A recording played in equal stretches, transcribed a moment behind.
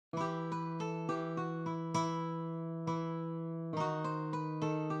Hi,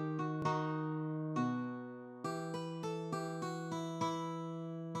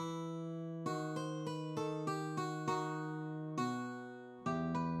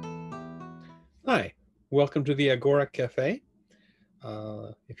 welcome to the Agoric Cafe.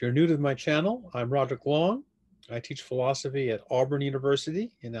 If you're new to my channel, I'm Roderick Long. I teach philosophy at Auburn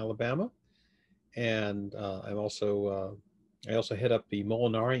University in Alabama, and I also head up the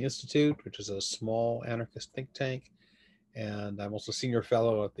Molinari Institute, which is a small anarchist think tank, and I'm also senior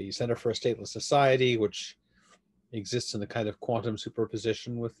fellow at the Center for a Stateless Society, which exists in a kind of quantum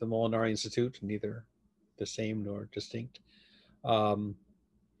superposition with the Molinari Institute, neither the same nor distinct. But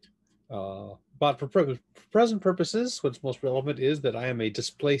for present purposes, what's most relevant is that I am a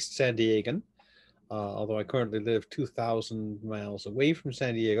displaced San Diegan. Although I currently live 2,000 miles away from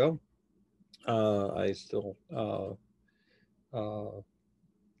San Diego, I still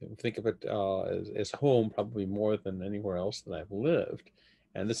think of it as home probably more than anywhere else that I've lived.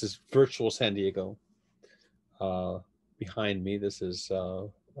 And this is virtual San Diego. Behind me, this is a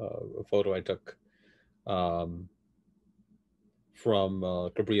photo I took from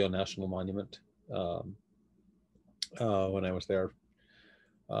Cabrillo National Monument when I was there.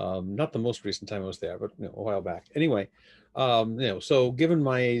 Not the most recent time I was there, but a while back. Anyway, so given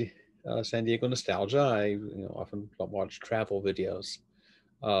my San Diego nostalgia, I often watch travel videos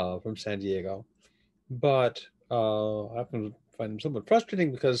from San Diego, but I often find them somewhat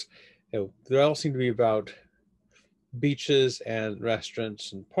frustrating because they all seem to be about beaches and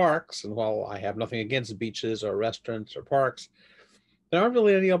restaurants and parks. And while I have nothing against beaches or restaurants or parks, there aren't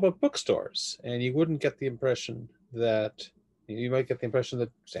really any about bookstores, and you wouldn't get the impression that you might get the impression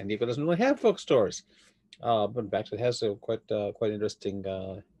that San Diego doesn't really have bookstores, but in fact, it has a quite interesting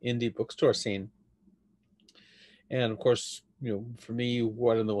indie bookstore scene. And of course, for me,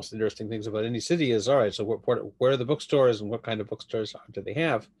 one of the most interesting things about any city is, all right, so where are the bookstores and what kind of bookstores do they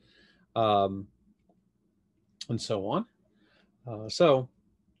have, and so on.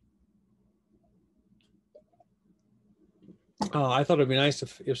 I thought it'd be nice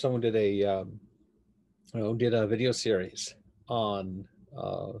if someone did a video series on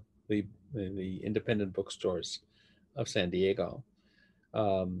the independent bookstores of San Diego.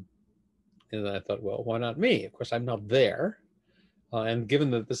 And I thought, well, why not me? Of course, I'm not there. And given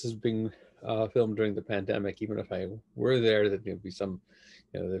that this is being filmed during the pandemic, even if I were there, that there'd be some,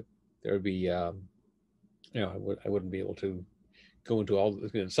 there would be, I wouldn't be able to go into all.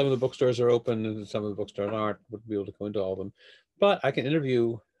 Some of the bookstores are open, and some of the bookstores aren't. Wouldn't be able to go into all of them, but I can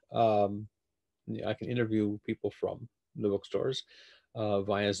interview. I can interview people from the bookstores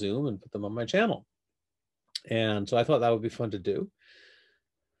via Zoom and put them on my channel. And so I thought that would be fun to do.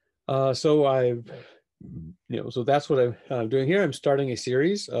 So that's what I'm doing here. I'm starting a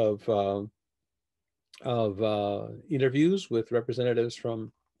series of interviews with representatives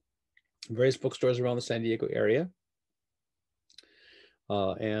from various bookstores around the San Diego area.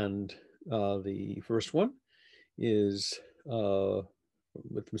 And the first one is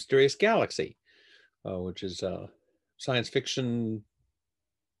with Mysterious Galaxy, which is science fiction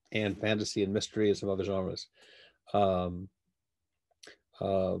and fantasy and mystery and some other genres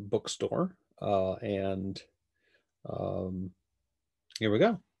bookstore. And here we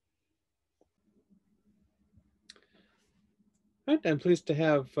go. Right, I'm pleased to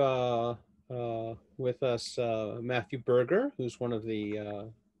have with us Matthew Berger, who's one of the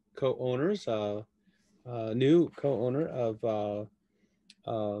co-owners, new co-owner of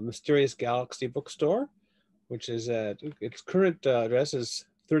Mysterious Galaxy Bookstore, which is its current address is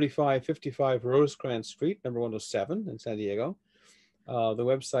 3555 Rosecrans Street, number 107 in San Diego. The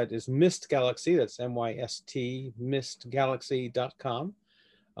website is Mist Galaxy, that's MYST, mistgalaxy.com.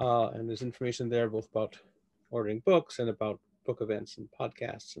 And there's information there both about ordering books and about book events and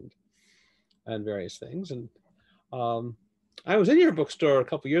podcasts and various things. And I was in your bookstore a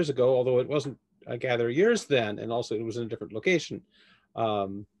couple years ago, although it wasn't, I gather, yours then, and also it was in a different location. But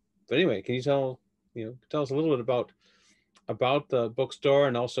anyway, can you tell us a little bit about the bookstore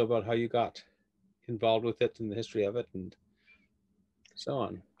and also about how you got involved with it and the history of it and so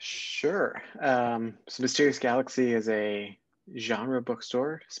on? Sure. So Mysterious Galaxy is a genre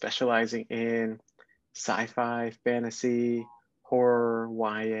bookstore specializing in sci-fi, fantasy, horror,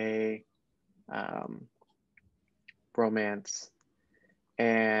 YA, romance,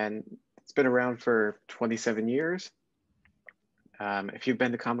 and it's been around for 27 years. If you've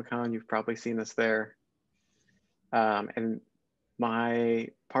been to Comic-Con, you've probably seen us there. And my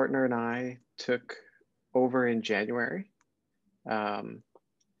partner and I took over in January because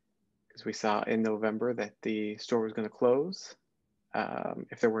we saw in November that the store was going to close.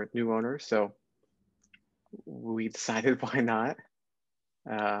 if there weren't new owners. So we decided why not.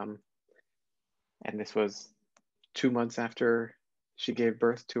 Um, and this was 2 months after she gave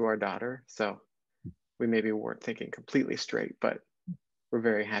birth to our daughter. So we maybe weren't thinking completely straight, but we're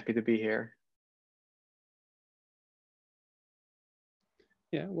very happy to be here.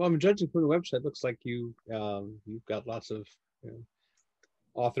 Yeah, well, I'm judging from the website. Looks like you've got lots of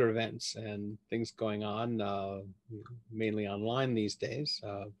author events and things going on, mainly online these days.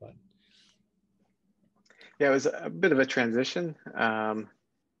 But Yeah, it was a bit of a transition.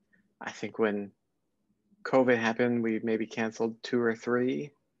 I think when COVID happened, we maybe canceled 2 or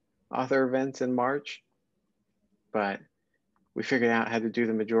 3 author events in March, but we figured out how to do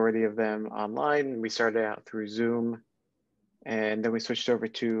the majority of them online. We started out through Zoom, and then we switched over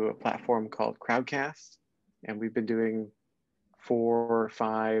to a platform called Crowdcast, and we've been doing 4 or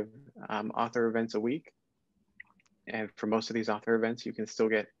 5 author events a week. And for most of these author events, you can still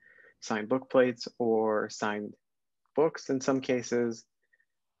get signed book plates or signed books in some cases.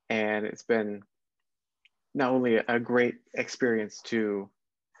 And it's been not only a great experience to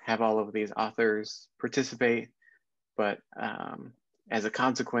have all of these authors participate, but as a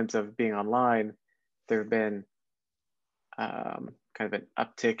consequence of being online, there have been kind of an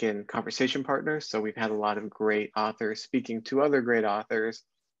uptick in conversation partners. So we've had a lot of great authors speaking to other great authors,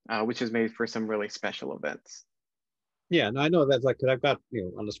 which has made for some really special events. yeah, and I know that's like, 'cause I've got,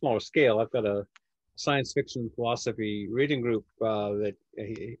 on a smaller scale, I've got a science fiction philosophy reading group that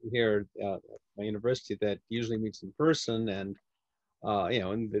here at my university that usually meets in person, and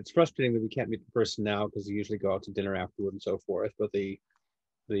and it's frustrating that we can't meet in person now because we usually go out to dinner afterward and so forth. But the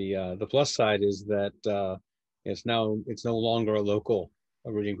plus side is that it's no longer a local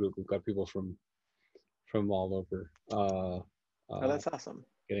reading group. We've got people from all over Oh, uh, that's awesome.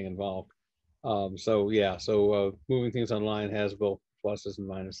 getting involved. So yeah, so moving things online has both pluses and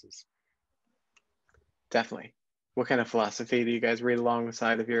minuses. Definitely. What kind of philosophy do you guys read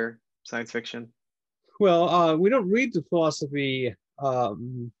alongside of your science fiction? Well, we don't read the philosophy. We'll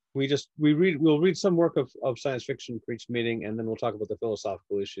read some work of science fiction for each meeting, and then we'll talk about the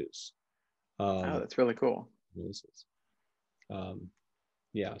philosophical issues. Oh, Um, that's really cool. um,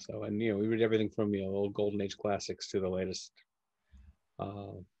 yeah, so and we read everything from old golden age classics to the latest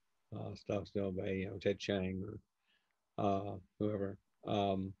uh, stuff, by Ted Chiang or whoever.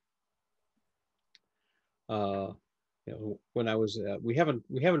 Uh, when I was we haven't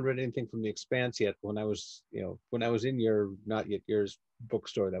read anything from the Expanse yet. When I was in your not yet yours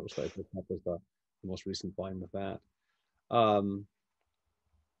bookstore, that was what I picked up with the most recent volume of that. Um,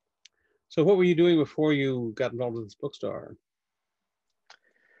 so what were you doing before you got involved with this bookstore?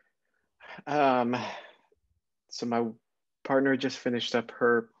 Um, so my partner just finished up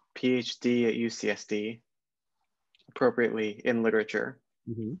her PhD at UCSD, appropriately in literature.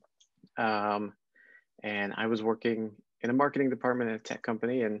 Mm-hmm. Um, and I was working in a marketing department at a tech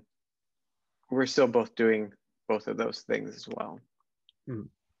company, and we're still both doing both of those things as well. Mm-hmm.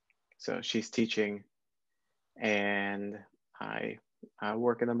 So she's teaching, and I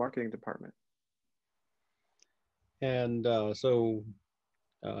work in the marketing department. And what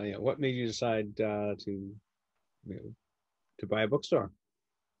made you decide to buy a bookstore?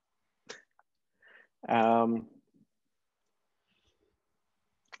 Um,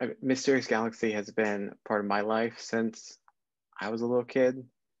 Mysterious Galaxy has been part of my life since I was a little kid.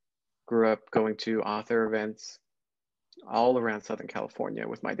 Grew up going to author events all around Southern California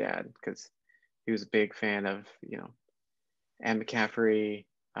with my dad because he was a big fan of, Anne McCaffrey,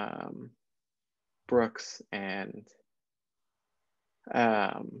 Brooks, and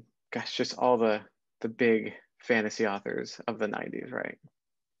just all the big fantasy authors of the 90s, right?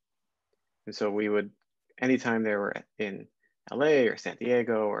 And so we would, anytime they were in LA or San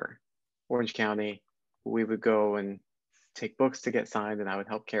Diego or Orange County, we would go and take books to get signed, and I would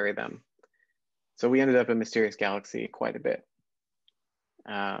help carry them. So we ended up in Mysterious Galaxy quite a bit.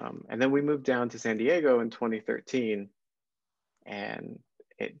 And then we moved down to San Diego in 2013, and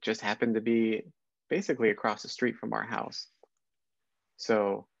it just happened to be basically across the street from our house.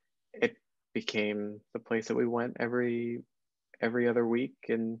 So it became the place that we went every other week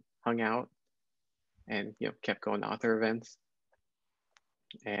and hung out and kept going to author events.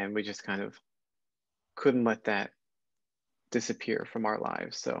 And we just kind of couldn't let that disappear from our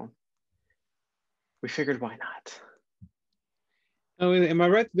lives. So we figured, why not? Oh, am I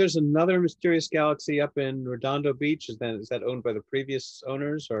right? There's another Mysterious Galaxy up in Redondo Beach. Is that owned by the previous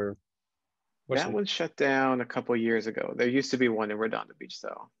owners, or what's That the? one shut down a couple years ago. There used to be one in Redondo Beach,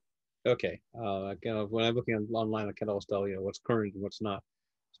 though. Okay. When I'm looking online, I can always tell what's current and what's not.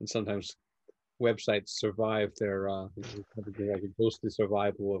 And sometimes websites survive their like mostly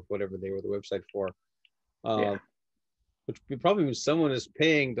survival of whatever they were the website for. Yeah. Which probably means someone is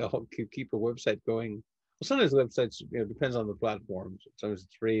paying to keep a website going. Well, sometimes websites, depends on the platform. Sometimes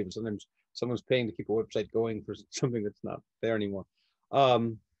it's free, but sometimes someone's paying to keep a website going for something that's not there anymore.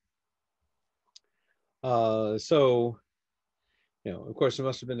 Um, so, of course, it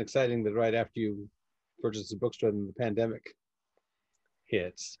must have been exciting that right after you purchased the bookstore, and the pandemic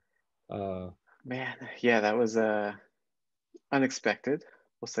hits. Uh, Man, yeah, that was unexpected.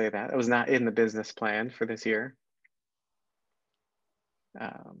 We'll say that. It was not in the business plan for this year.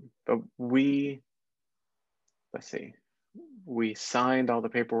 But let's see, we signed all the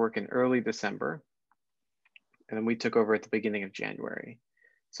paperwork in early December, and then we took over at the beginning of January.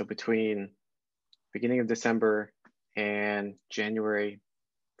 So between beginning of December and January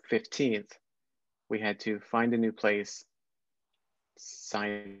 15th, we had to find a new place,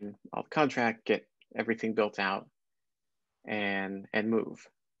 sign all the contract, get everything built out, and move.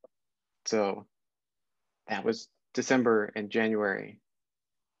 So that was December and January.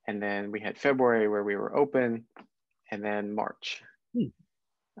 And then we had February where we were open, and then March.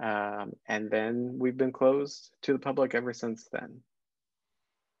 And then we've been closed to the public ever since then.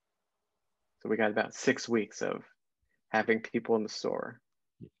 So we got about 6 weeks of having people in the store.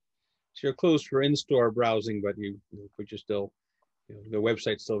 so you're closed for in-store browsing, but you're still, the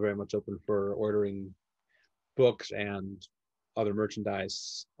website's still very much open for ordering books and other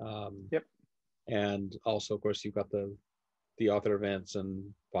merchandise. Yep. And also, of course, you've got the author events and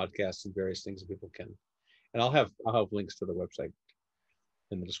podcasts and various things that people can. And I'll have links to the website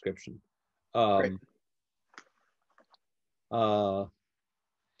in the description. Great.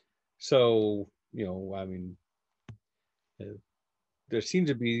 So I mean, there seemed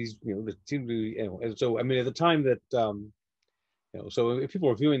to be so I mean, at the time that so if people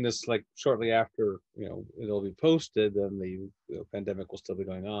are viewing this like shortly after it'll be posted, then the pandemic will still be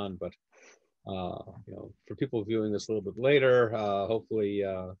going on. But for people viewing this a little bit later, hopefully,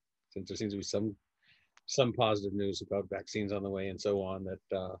 since there seems to be some positive news about vaccines on the way and so on, that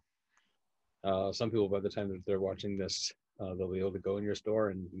some people, by the time that they're watching this, they'll be able to go in your store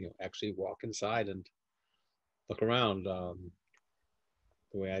and actually walk inside and look around the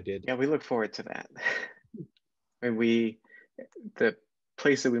way I did. Yeah, we look forward to that. And the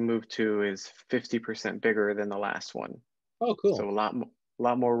place that we moved to is 50% bigger than the last one. Oh, cool. So a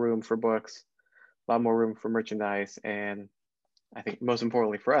lot more room for books, a lot more room for merchandise, and I think most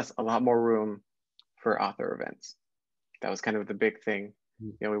importantly for us, a lot more room for author events. That was kind of the big thing.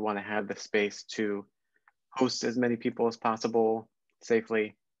 We want to have the space to host as many people as possible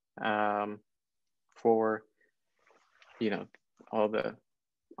safely, for all the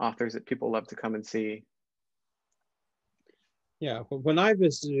authors that people love to come and see. Yeah, when I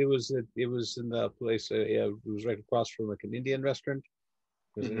visited, it was in the place. It was right across from like an Indian restaurant.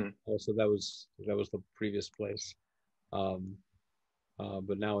 Also, that was the previous place, but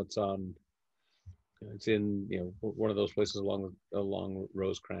now it's in one of those places along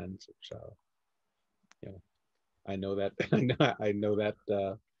Rosecrans, which I know that I know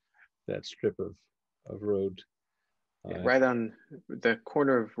that strip of road. Right on the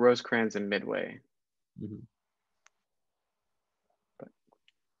corner of Rosecrans and Midway. Mm-hmm. But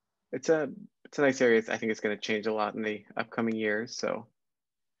it's a nice area. I think it's going to change a lot in the upcoming years. So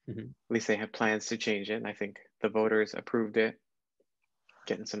at least they have plans to change it. And I think the voters approved it,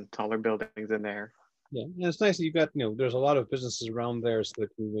 getting some taller buildings in there. Yeah, and it's nice that you got there's a lot of businesses around there, so that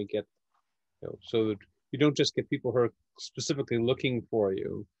we may get so that you don't just get people who are specifically looking for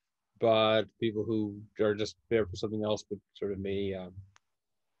you, but people who are just there for something else, but sort of may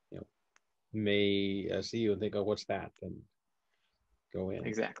see you and think, oh, what's that, and go in.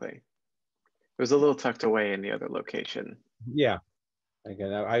 Exactly. It was a little tucked away in the other location. Yeah,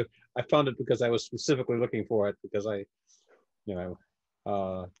 again, I found it because I was specifically looking for it, because I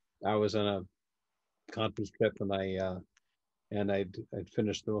was on a conference trip, and I'd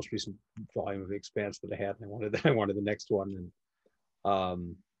finished the most recent volume of The Expanse that I had, and I wanted the next one,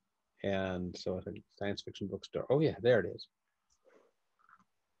 and so I think science fiction bookstore. Oh yeah, there it is.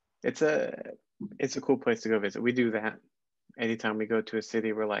 It's a cool place to go visit. We do that anytime we go to a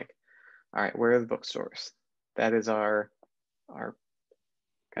city. We're like, all right, where are the bookstores? That is our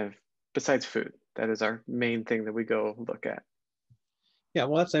kind of, besides food, that is our main thing that we go look at. Yeah,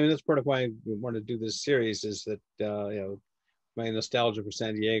 well, that's part of why I wanted to do this series, is that my nostalgia for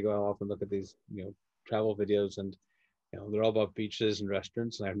San Diego. I often look at these travel videos, and they're all about beaches and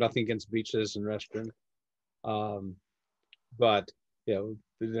restaurants, and I have nothing against beaches and restaurants, but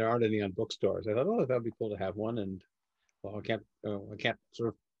there aren't any on bookstores. I thought, oh, that'd be cool to have one, and well, I can't sort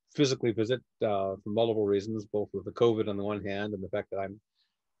of physically visit for multiple reasons, both with the COVID on the one hand and the fact that I'm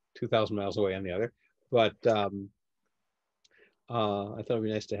 2,000 miles away on the other. But I thought it'd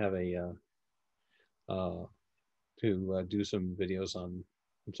be nice to have a do some videos on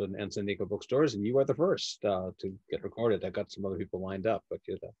San Diego bookstores, and you are the first to get recorded. I got some other people lined up, but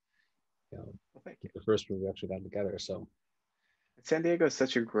you're Well, thank you. the first one we actually got together. So San Diego is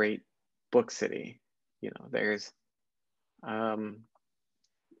such a great book city. There's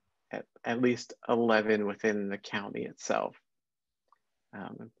at least 11 within the county itself.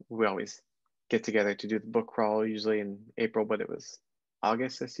 We always get together to do the book crawl, usually in April, but it was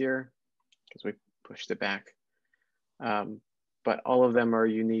August this year because we pushed it back. But all of them are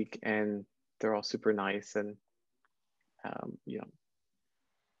unique and they're all super nice. And,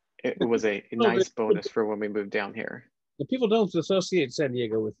 it was a nice bonus for when we moved down here. People don't associate San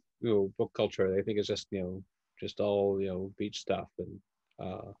Diego with book culture. They think it's just just all beach stuff, and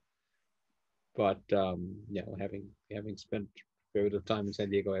but having spent a period of time in San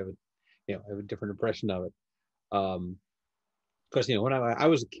Diego, I have a different impression of it. Because when I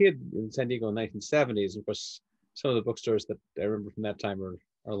was a kid in San Diego in the 1970s, of course, some of the bookstores that I remember from that time are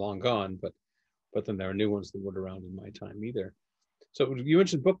long gone, but then there are new ones that weren't around in my time either. So you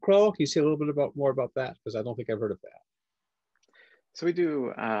mentioned book crawl. Can you say a little bit more about that? Because I don't think I've heard of that. So we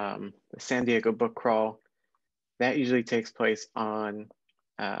do the San Diego book crawl. That usually takes place on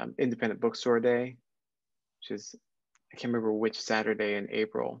Independent Bookstore Day, which is, I can't remember which Saturday in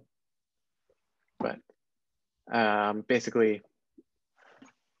April, but basically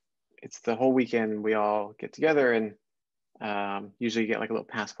it's the whole weekend. We all get together and usually get like a little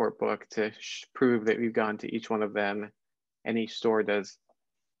passport book to prove that we've gone to each one of them, and each store does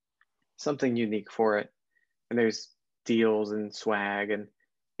something unique for it. And there's deals and swag, and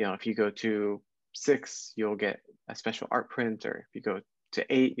if you go to 6, you'll get a special art print, or if you go to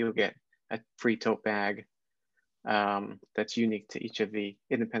 8, you'll get a free tote bag that's unique to each of the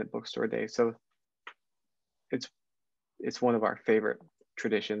Independent Bookstore days. So it's one of our favorite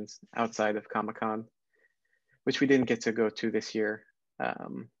traditions outside of Comic-Con, which we didn't get to go to this year,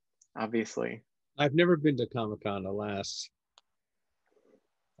 obviously. I've never been to Comic-Con, alas.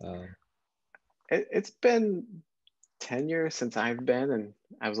 It's been 10 years since I've been, and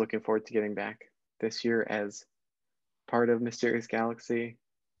I was looking forward to getting back this year as part of Mysterious Galaxy.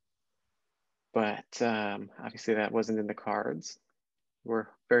 But obviously that wasn't in the cards. We're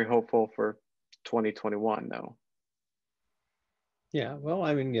very hopeful for 2021 though. Yeah, well,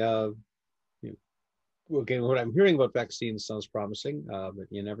 I mean, again, what I'm hearing about vaccines sounds promising, but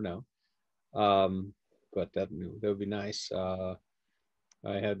you never know. But that would be nice. I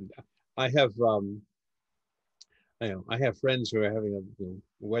have I have friends who are having a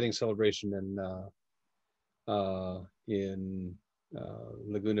wedding celebration in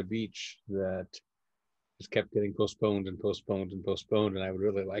Laguna Beach that just kept getting postponed and postponed and postponed, and I would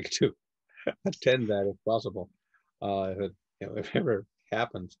really like to attend that if possible, if it ever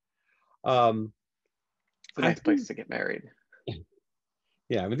happens. It's a nice place to get married.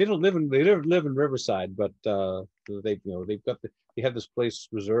 Yeah, I mean they don't live in Riverside, but they have this place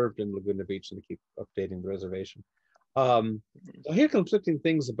reserved in Laguna Beach, and they keep updating the reservation. I hear conflicting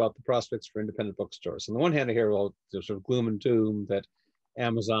things about the prospects for independent bookstores. On the one hand, I hear all the sort of gloom and doom that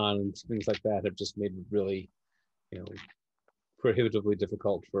Amazon and things like that have just made it really, prohibitively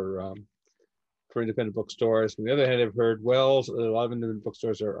difficult for independent bookstores. On the other hand, I've heard, well, a lot of independent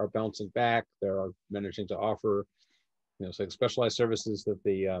bookstores are bouncing back. They're managing to offer, so specialized services that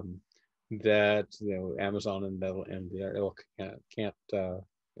Amazon and the ilk can't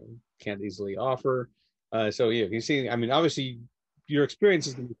easily offer. So yeah, you see, I mean, obviously, your experience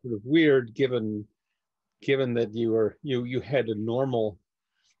is sort of weird, given that you had a normal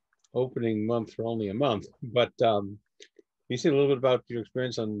opening month for only a month. But you see a little bit about your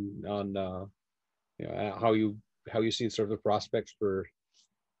experience on how you see sort of the prospects for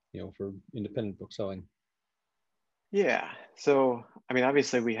for independent book selling. Yeah, so I mean,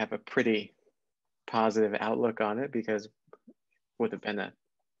 obviously, we have a pretty positive outlook on it because it would have been a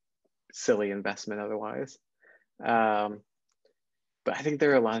silly investment otherwise. But I think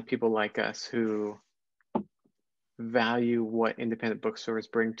there are a lot of people like us who value what independent bookstores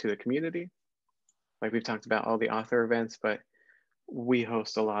bring to the community. Like we've talked about all the author events, but we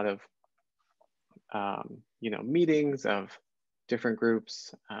host a lot of meetings of different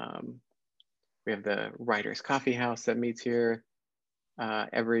groups. We have the Writers Coffee House that meets here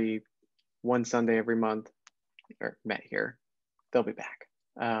every one Sunday every month, or met here. They'll be back.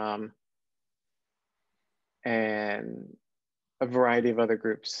 And a variety of other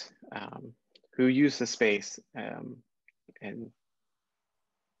groups who use the space and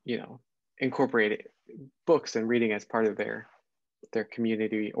you know, incorporate books and reading as part of their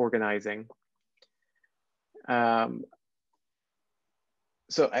community organizing.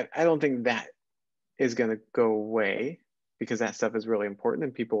 So I don't think that is going to go away, because that stuff is really important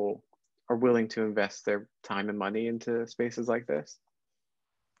and people are willing to invest their time and money into spaces like this.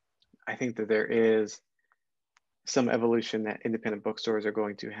 I think that there is some evolution that independent bookstores are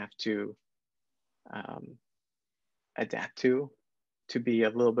going to have to adapt to be a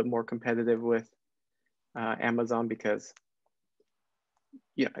little bit more competitive with Amazon, because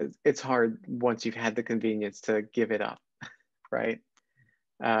it's hard once you've had the convenience to give it up, right?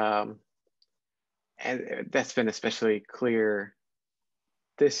 And that's been especially clear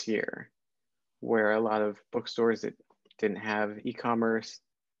this year, where a lot of bookstores that didn't have e-commerce,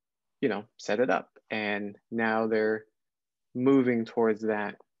 set it up, and now they're moving towards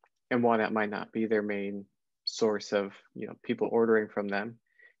that. And while that might not be their main source of people ordering from them,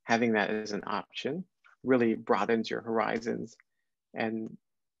 having that as an option really broadens your horizons and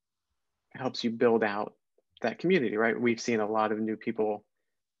helps you build out that community, right? We've seen a lot of new people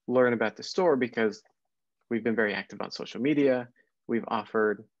learn about the store because we've been very active on social media. We've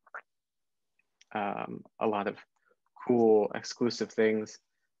offered a lot of cool exclusive things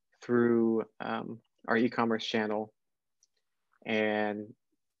through our e-commerce channel. And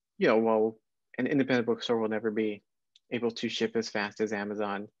while an independent bookstore will never be able to ship as fast as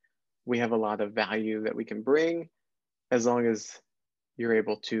Amazon, we have a lot of value that we can bring, as long as you're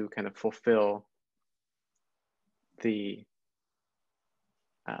able to kind of fulfill the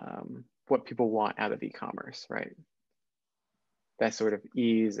what people want out of e-commerce, right? That sort of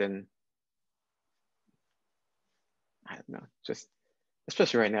ease, and I don't know, just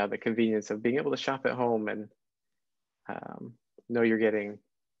especially right now, the convenience of being able to shop at home and know you're getting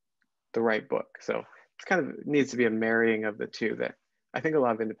the right book. So it's kind of needs to be a marrying of the two that I think a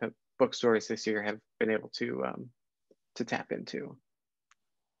lot of independent bookstores this year have been able to tap into.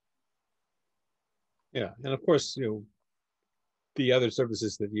 Yeah, and of course, the other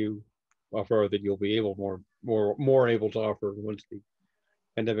services that you offer, that you'll be able more able to offer once the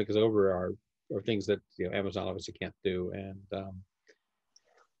pandemic is over, are things that Amazon obviously can't do, and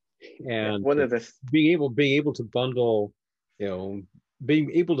one of the being able to bundle,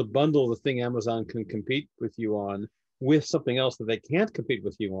 being able to bundle the thing Amazon can compete with you on with something else that they can't compete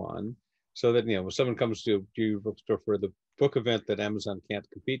with you on, so that when someone comes to your bookstore for the book event that Amazon can't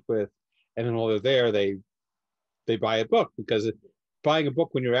compete with, and then while they're there, they buy a book, because buying a book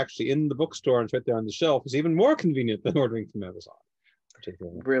when you're actually in the bookstore and it's right there on the shelf is even more convenient than ordering from Amazon.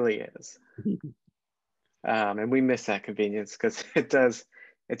 Really is. And we miss that convenience, because it does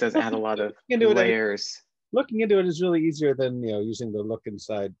add a lot of layers. Looking into it is really easier than using the look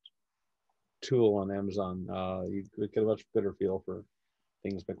inside tool on Amazon. You get a much better feel for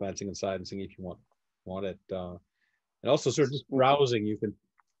things by glancing inside and seeing if you want it. And also sort of just browsing, you can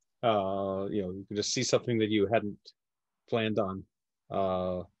you can just see something that you hadn't planned on,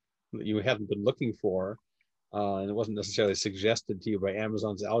 that you hadn't been looking for, and it wasn't necessarily suggested to you by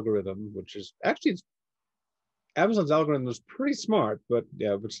Amazon's algorithm, which is actually Amazon's algorithm is pretty smart, but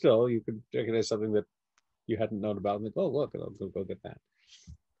still, you could recognize something that you hadn't known about and think, oh, look, I'll go get that.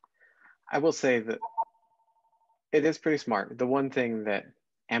 I will say that it is pretty smart. The one thing that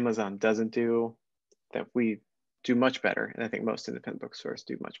Amazon doesn't do that we do much better, and I think most independent bookstores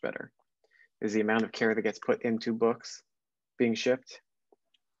do much better, is the amount of care that gets put into books being shipped.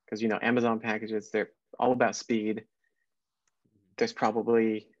 Because Amazon packages, they're all about speed. There's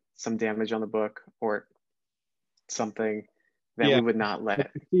probably some damage on the book or something that we would not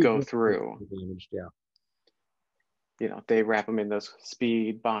let go through. They wrap them in those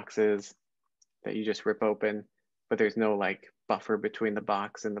speed boxes that you just rip open, but there's no like buffer between the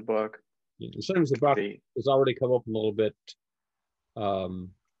box and the book. Sometimes the box has already come open a little bit. In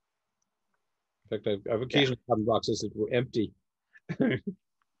fact, I've occasionally gotten boxes that were empty.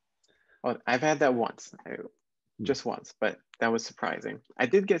 Well, I've had that once, just once, but that was surprising. I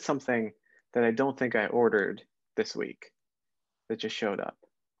did get something that I don't think I ordered this week that just showed up.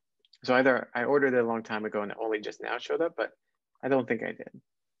 So either I ordered it a long time ago and it only just now showed up, but I don't think I did.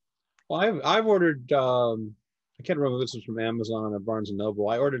 Well, I've ordered, I can't remember if this was from Amazon or Barnes and Noble.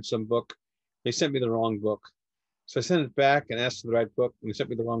 I ordered some book. They sent me the wrong book. So I sent it back and asked for the right book, and they sent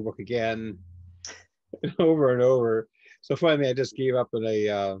me the wrong book again, over and over. So finally I just gave up, and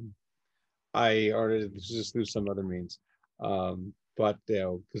I ordered it just through some other means. But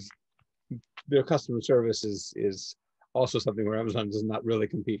because their customer service is also something where Amazon does not really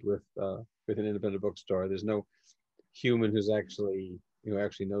compete with an independent bookstore. There's no human who's actually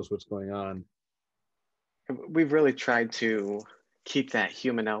knows what's going on. We've really tried to keep that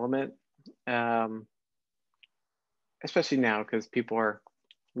human element, especially now because people are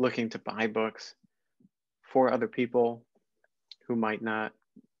looking to buy books for other people who might not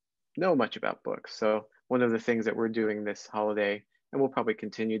know much about books. So one of the things that we're doing this holiday, and we'll probably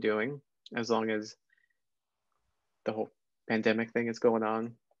continue doing as long as the whole pandemic thing is going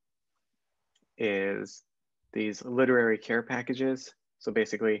on, is these literary care packages. So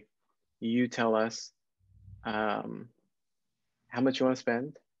basically, you tell us how much you want to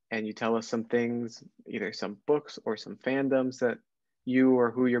spend, and you tell us some things, either some books or some fandoms that you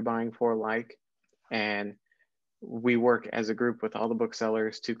or who you're buying for like, and we work as a group with all the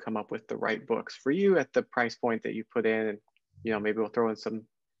booksellers to come up with the right books for you at the price point that you put in. And maybe we'll throw in some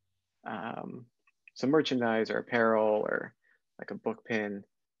merchandise or apparel or like a book pin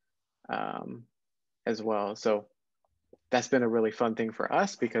as well. So that's been a really fun thing for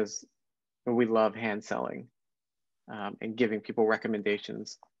us because we love hand selling and giving people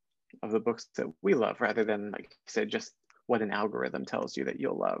recommendations of the books that we love rather than, like you said, just what an algorithm tells you that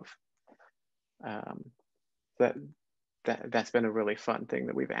you'll love. That's been a really fun thing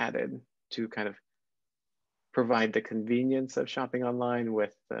that we've added to kind of provide the convenience of shopping online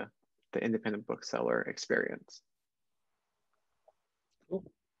with the independent bookseller experience. Cool.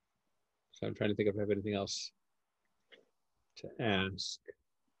 So I'm trying to think if I have anything else to ask.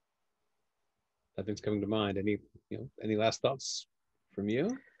 Nothing's coming to mind. Any last thoughts from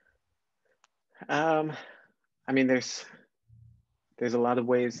you? I mean, there's a lot of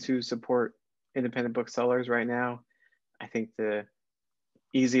ways to support independent booksellers right now. I think the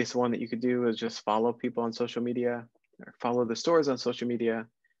easiest one that you could do is just follow people on social media or follow the stores on social media,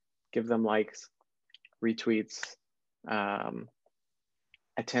 give them likes, retweets,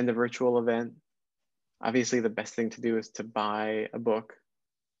 attend a virtual event. Obviously, the best thing to do is to buy a book,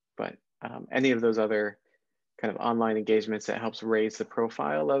 but any of those other kind of online engagements that helps raise the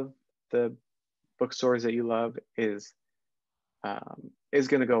profile of the bookstores that you love is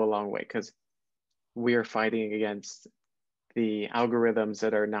going to go a long way, because we are fighting against the algorithms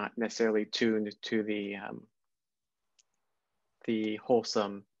that are not necessarily tuned to the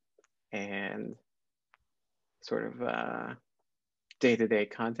wholesome and sort of day-to-day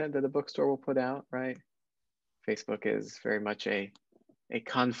content that a bookstore will put out, right? Facebook is very much a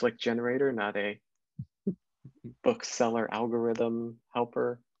conflict generator, not a bookseller algorithm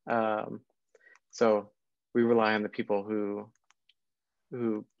helper. So we rely on the people who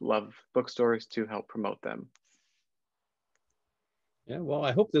love bookstores to help promote them. Yeah, well,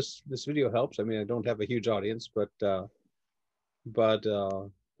 I hope this video helps. I mean, I don't have a huge audience, but as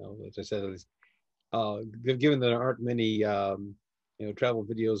I said, given there aren't many travel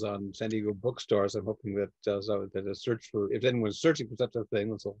videos on San Diego bookstores, I'm hoping that that a search for, if anyone's searching for such a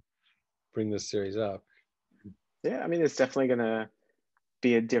thing, this will bring this series up. Yeah, I mean, it's definitely going to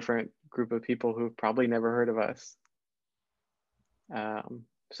be a different group of people who've probably never heard of us.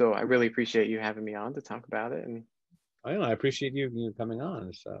 So I really appreciate you having me on to talk about it. And I appreciate you coming on.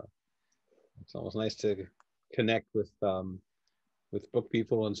 It's always nice to connect with book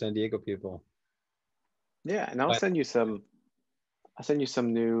people and San Diego people. Yeah, and I'll send you some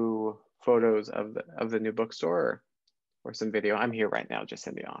new photos of the new bookstore or some video. I'm here right now, just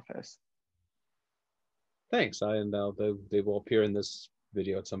in the office. Thanks. They will appear in this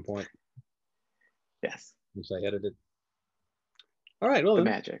video at some point. Yes. Once I edit it. All right. Well, the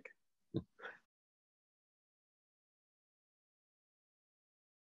magic.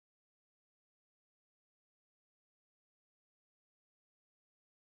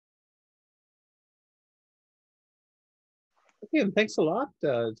 Yeah, thanks a lot.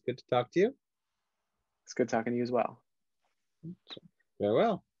 It's good to talk to you. It's good talking to you as well. Very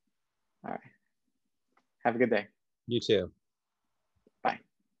well. All right. Have a good day. You too. Bye.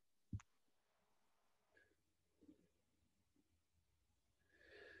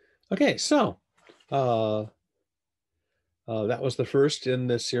 Okay, so that was the first in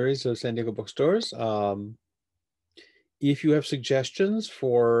this series of San Diego bookstores. If you have suggestions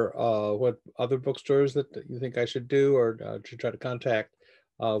for what other bookstores that you think I should do or to try to contact,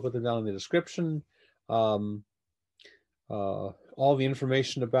 put them down in the description. All the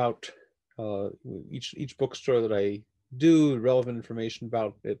information about each bookstore that I do, relevant information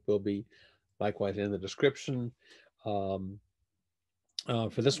about it, will be likewise in the description. For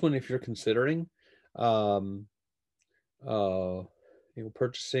this one, if you're considering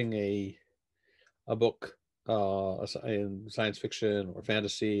purchasing a book in science fiction or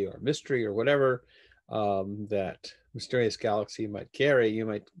fantasy or mystery or whatever that Mysterious Galaxy might carry, you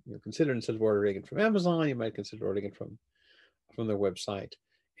might consider, instead of ordering it from Amazon, you might consider ordering it from their website.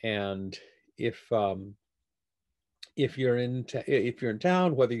 And if if you're in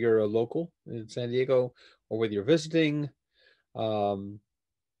town, whether you're a local in San Diego or whether you're visiting, um,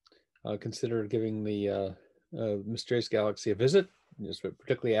 consider giving the Mysterious Galaxy a visit, just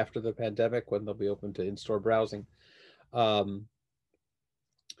particularly after the pandemic when they'll be open to in-store browsing. Um,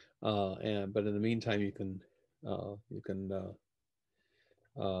 but in the meantime, you can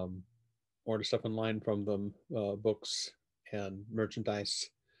order stuff online from them, books and merchandise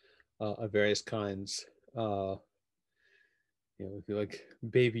of various kinds. If you like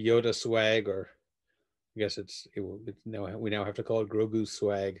Baby Yoda swag, or I guess we now have to call it Grogu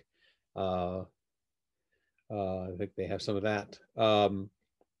swag. Uh, I think they have some of that.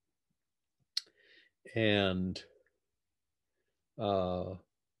 And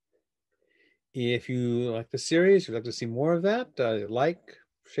if you like the series, you'd like to see more of that, like,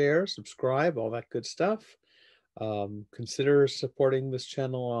 share, subscribe, all that good stuff. Consider supporting this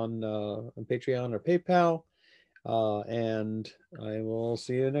channel on Patreon or PayPal. And I will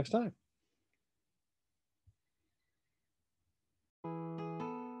see you next time.